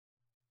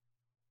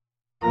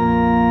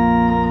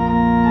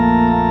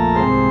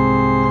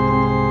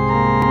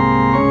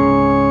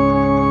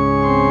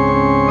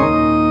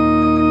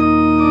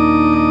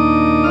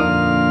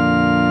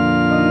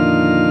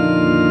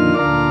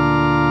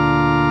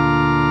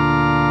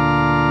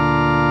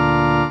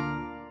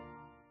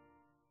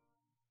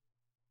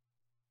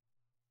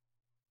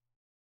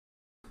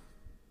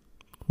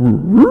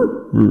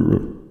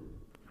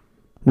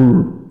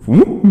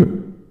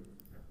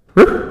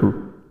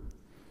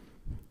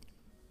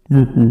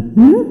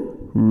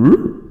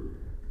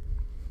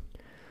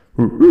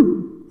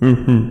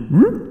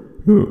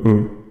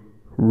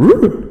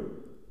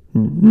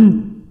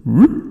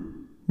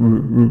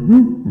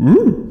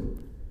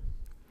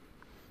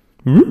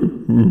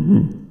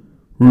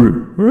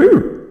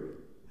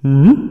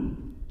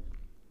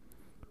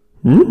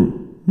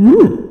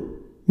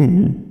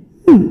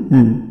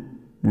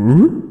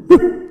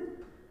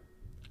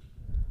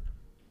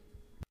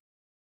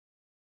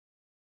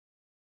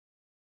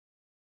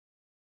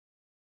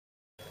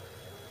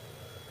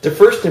The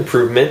first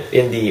improvement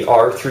in the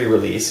R3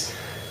 release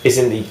is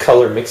in the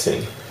color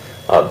mixing.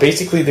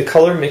 Basically, the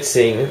color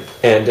mixing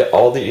and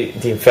all the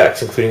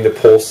effects, including the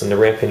pulse and the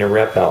ramp in and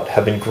ramp out,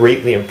 have been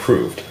greatly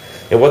improved.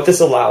 And what this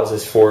allows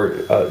is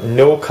for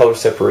no color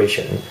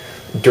separation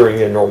during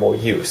the normal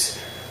use.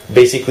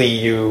 Basically,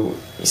 you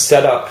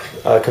set up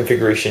a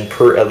configuration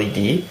per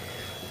LED,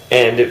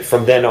 and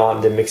from then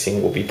on, the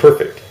mixing will be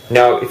perfect.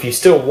 Now, if you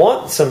still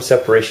want some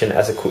separation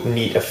as a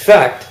neat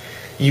effect,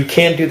 you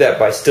can do that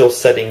by still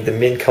setting the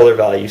minColor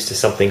values to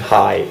something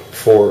high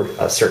for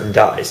certain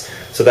dyes.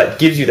 So that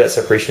gives you that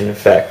separation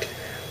effect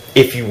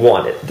if you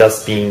want it,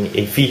 thus being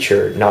a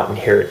feature not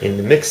inherent in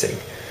the mixing.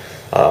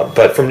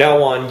 But from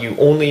now on, you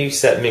only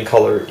set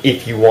minColor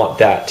if you want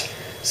that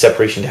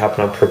separation to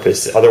happen on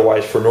purpose.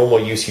 Otherwise, for normal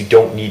use, you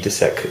don't need to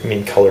set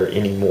minColor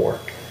anymore.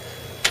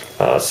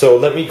 So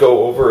let me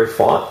go over a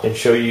font and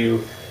show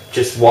you.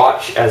 Just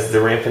watch as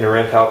the ramp in and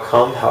ramp out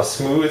come, how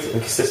smooth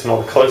and consistent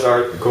all the colors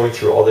are, going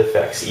through all the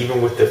effects.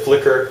 Even with the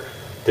flicker,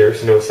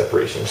 there's no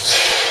separation.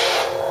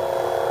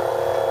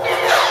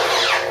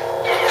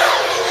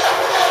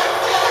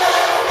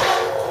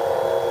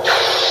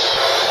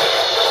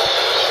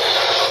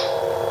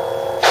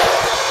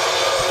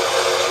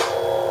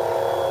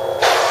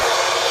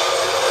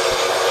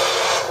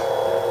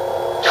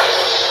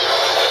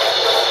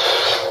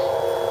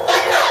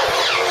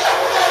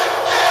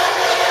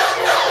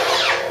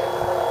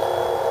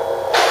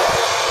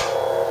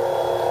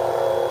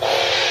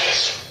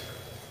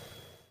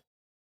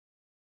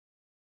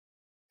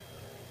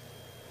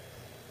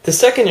 The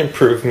second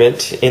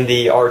improvement in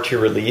the R2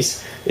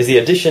 release is the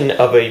addition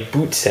of a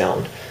boot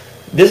sound.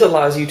 This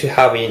allows you to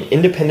have an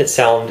independent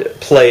sound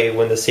play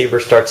when the saber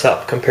starts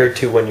up compared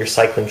to when you're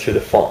cycling through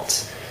the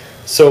fonts.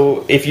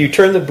 So if you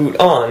turn the boot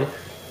on,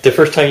 the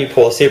first time you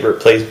pull a saber,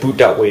 it plays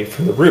boot.wav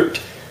from the root.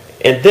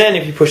 And then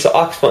if you push the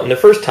aux button the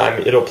first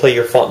time, it'll play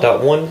your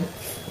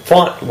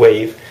font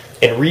wave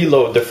and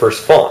reload the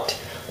first font.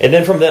 And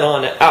then from then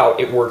on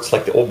out, it works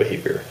like the old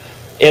behavior.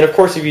 And of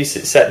course, if you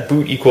set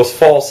boot equals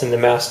false in the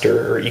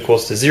master or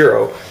equals to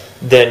 0,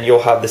 then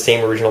you'll have the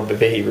same original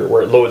behavior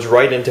where it loads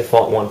right into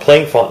font 1,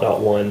 playing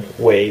font.1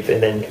 wave,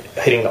 and then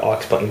hitting the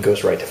aux button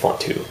goes right to font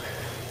 2.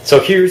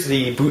 So here's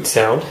the boot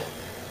sound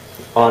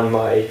on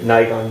my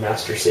Nigon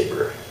Master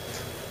Saber.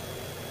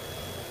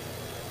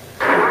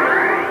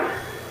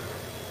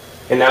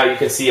 And now you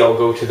can see I'll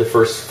go to the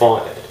first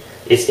font.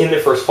 It's in the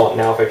first font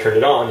now if I turn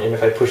it on, and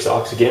if I push the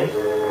aux again,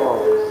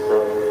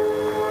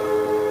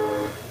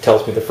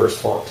 tells me the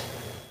first font.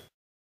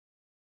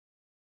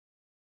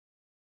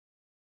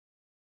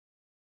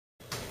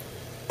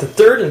 The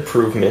third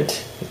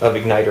improvement of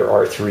Igniter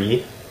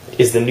R3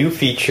 is the new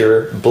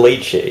feature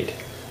Blade Shade.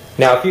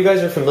 Now, if you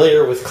guys are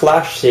familiar with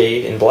Clash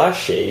Shade and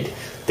Blast Shade,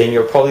 then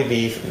you'll probably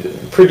be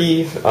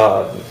pretty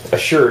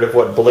assured of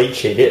what Blade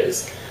Shade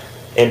is.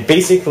 And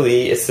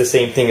basically, it's the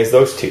same thing as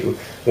those two.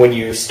 When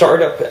you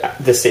start up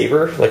the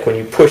saber, like when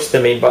you push the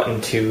main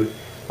button to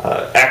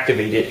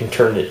activate it and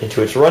turn it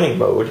into its running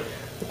mode,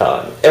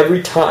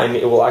 every time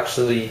it will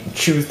actually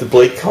choose the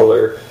blade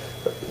color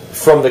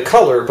from the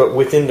color, but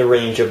within the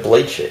range of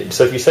blade shade.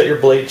 So if you set your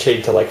blade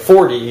shade to like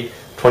 20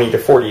 to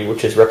 40,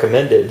 which is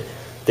recommended,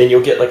 then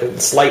you'll get like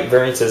slight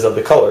variances of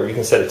the color. You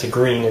can set it to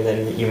green, and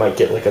then you might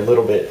get like a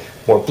little bit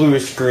more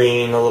bluish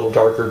green, a little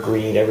darker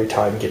green every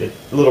time, get a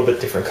little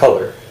bit different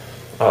color.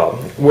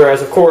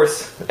 Whereas, of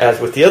course, as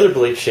with the other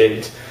blade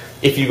shades,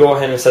 if you go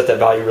ahead and set that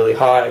value really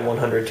high,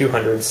 100,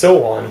 200, and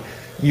so on,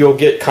 you'll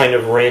get kind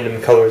of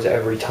random colors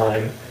every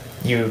time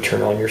you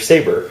turn on your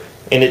saber.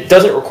 And it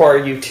doesn't require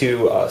you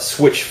to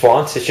switch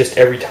fonts, it's just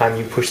every time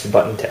you push the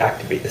button to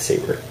activate the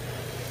saber.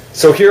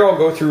 So here I'll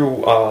go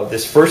through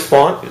this first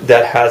font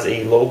that has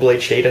a low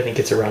blade shade, I think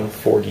it's around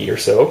 40 or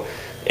so,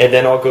 and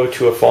then I'll go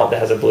to a font that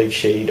has a blade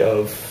shade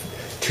of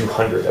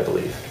 200, I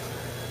believe.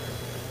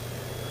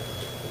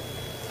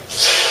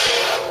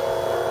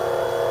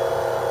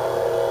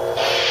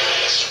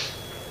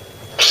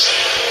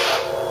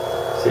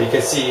 So you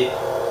can see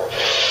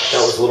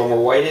that was a little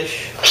more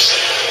whitish.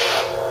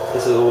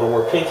 This is a little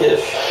more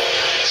pinkish.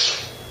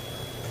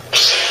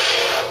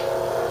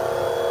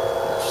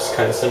 Just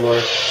kind of similar.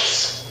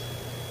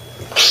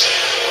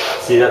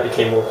 See, that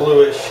became more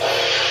bluish.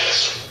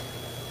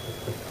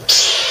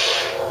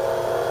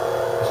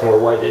 It's more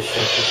whitish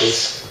and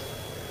pinkish.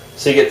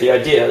 So you get the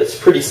idea. It's a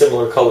pretty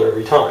similar color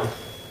every time.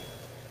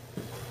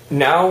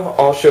 Now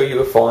I'll show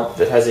you a font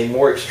that has a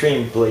more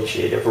extreme blade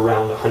shade of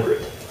around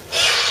 100.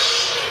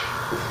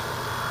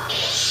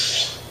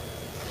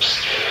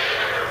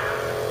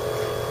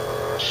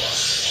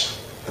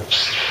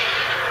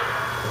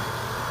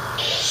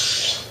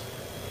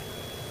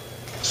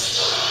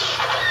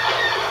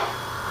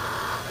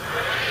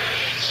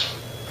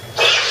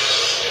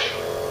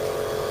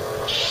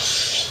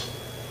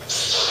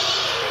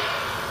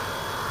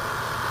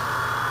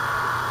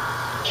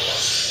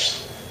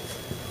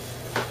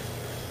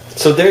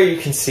 So there you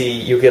can see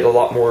you get a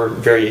lot more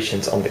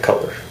variations on the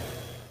color.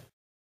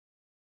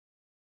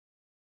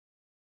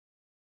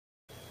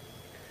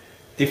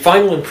 The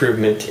final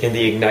improvement in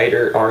the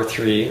Igniter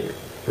R3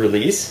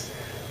 release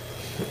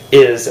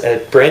is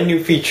a brand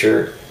new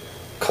feature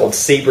called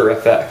Saber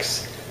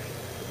FX.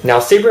 Now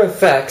Saber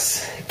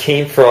FX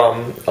came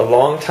from a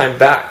long time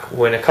back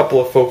when a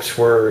couple of folks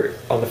were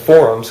on the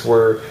forums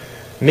were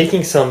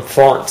making some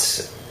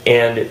fonts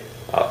and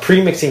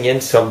pre-mixing in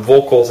some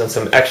vocals and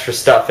some extra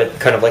stuff at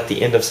kind of like the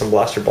end of some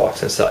blaster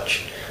blocks and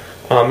such.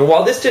 And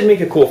while this did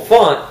make a cool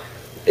font,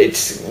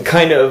 it's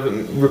kind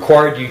of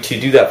required you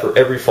to do that for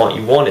every font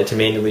you wanted to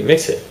manually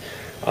mix it.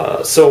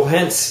 So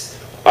hence,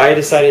 I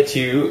decided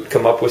to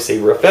come up with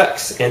Saber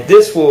FX, and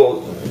this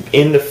will,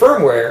 in the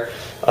firmware,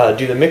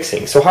 do the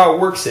mixing. So how it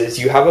works is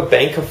you have a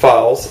bank of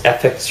files,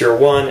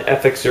 FX01,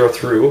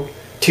 FX02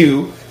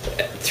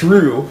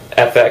 through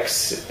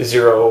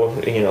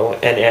FX0,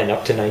 NN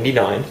up to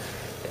 99.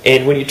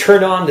 And when you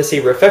turn on the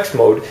Saber FX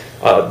mode,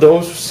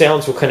 those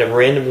sounds will kind of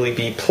randomly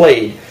be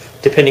played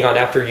depending on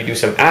after you do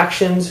some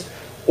actions,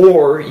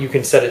 or you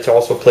can set it to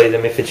also play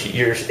them if it's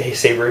your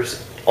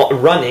Saber's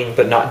running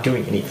but not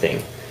doing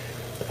anything.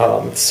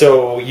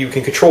 So you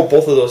can control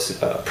both of those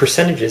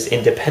percentages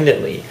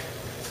independently.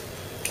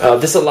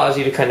 This allows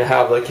you to kind of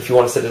have, like, if you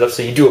want to set it up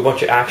so you do a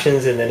bunch of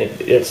actions and then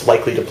it's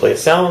likely to play a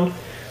sound,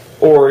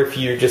 or if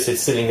you're just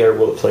sitting there,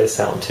 will it play a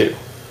sound too?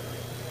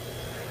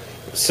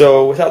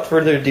 So without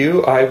further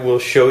ado, I will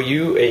show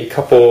you a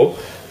couple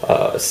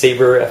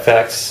Saber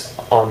effects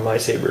on my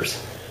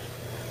Sabers.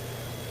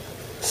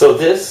 So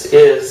this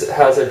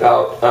has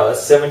about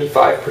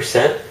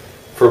 75%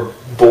 for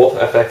both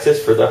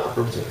FXs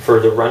for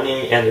the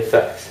running and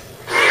effects.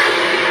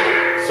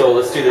 So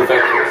let's do the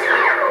effect first.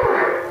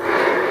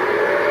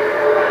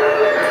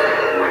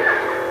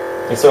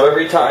 And so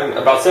every time,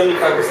 about 75%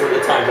 of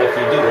the times after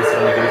you do this,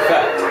 it'll make an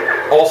effect.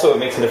 Also, it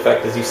makes an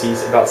effect, as you see,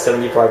 about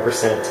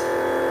 75%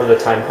 of the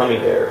time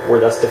humming there, where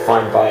that's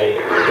defined by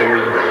the way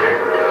you do.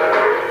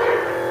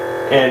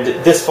 And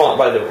this font,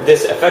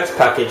 this effects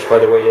package, by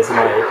the way, is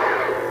my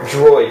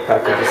droid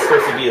package. It's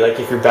supposed to be like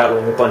if you're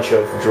battling a bunch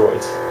of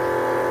droids.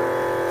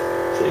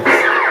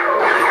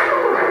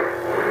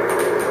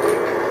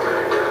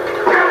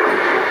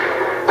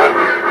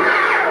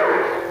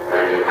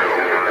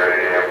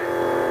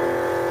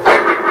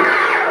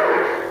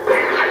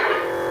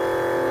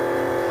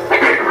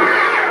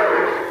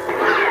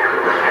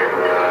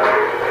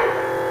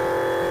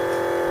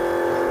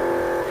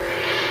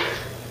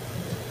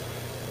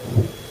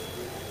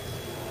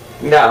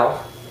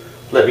 Now,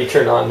 let me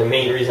turn on the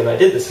main reason I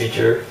did this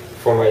feature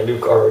for my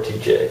Luke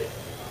ROTJ.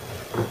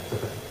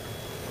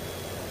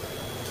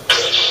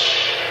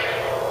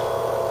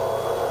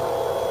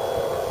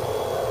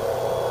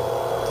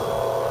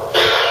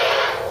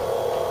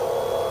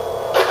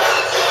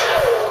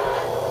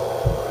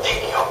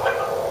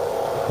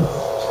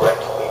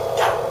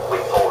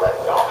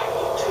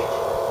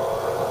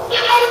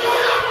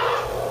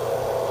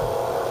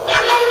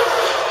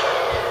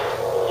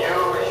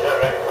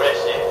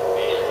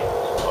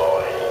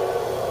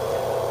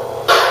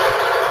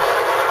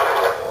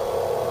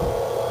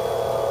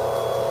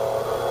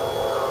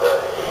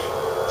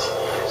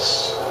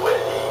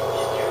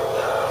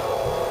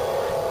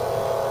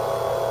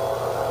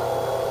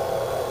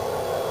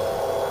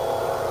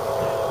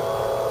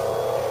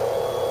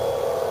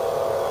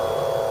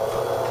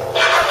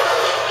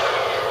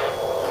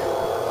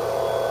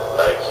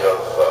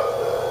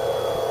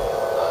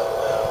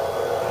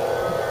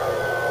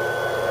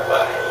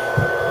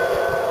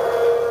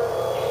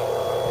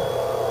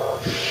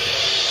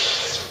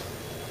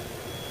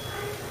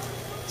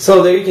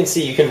 So there you can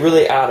see you can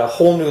really add a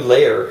whole new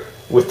layer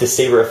with the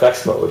Saber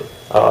FX mode.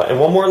 And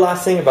one more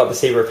last thing about the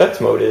Saber FX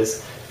mode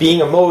is,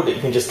 being a mode that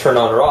you can just turn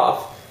on or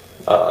off,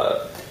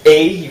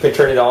 you can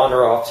turn it on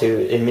or off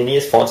to as many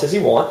fonts as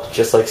you want,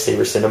 just like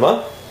Saber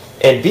Cinema.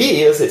 And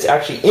B is it's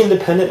actually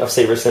independent of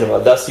Saber Cinema.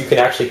 Thus you can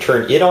actually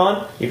turn it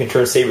on, you can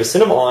turn Saber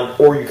Cinema on,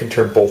 or you can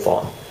turn both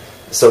on.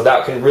 So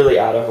that can really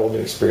add a whole new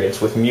experience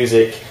with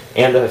music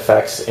and the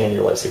effects and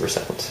your lightsaber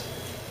sounds.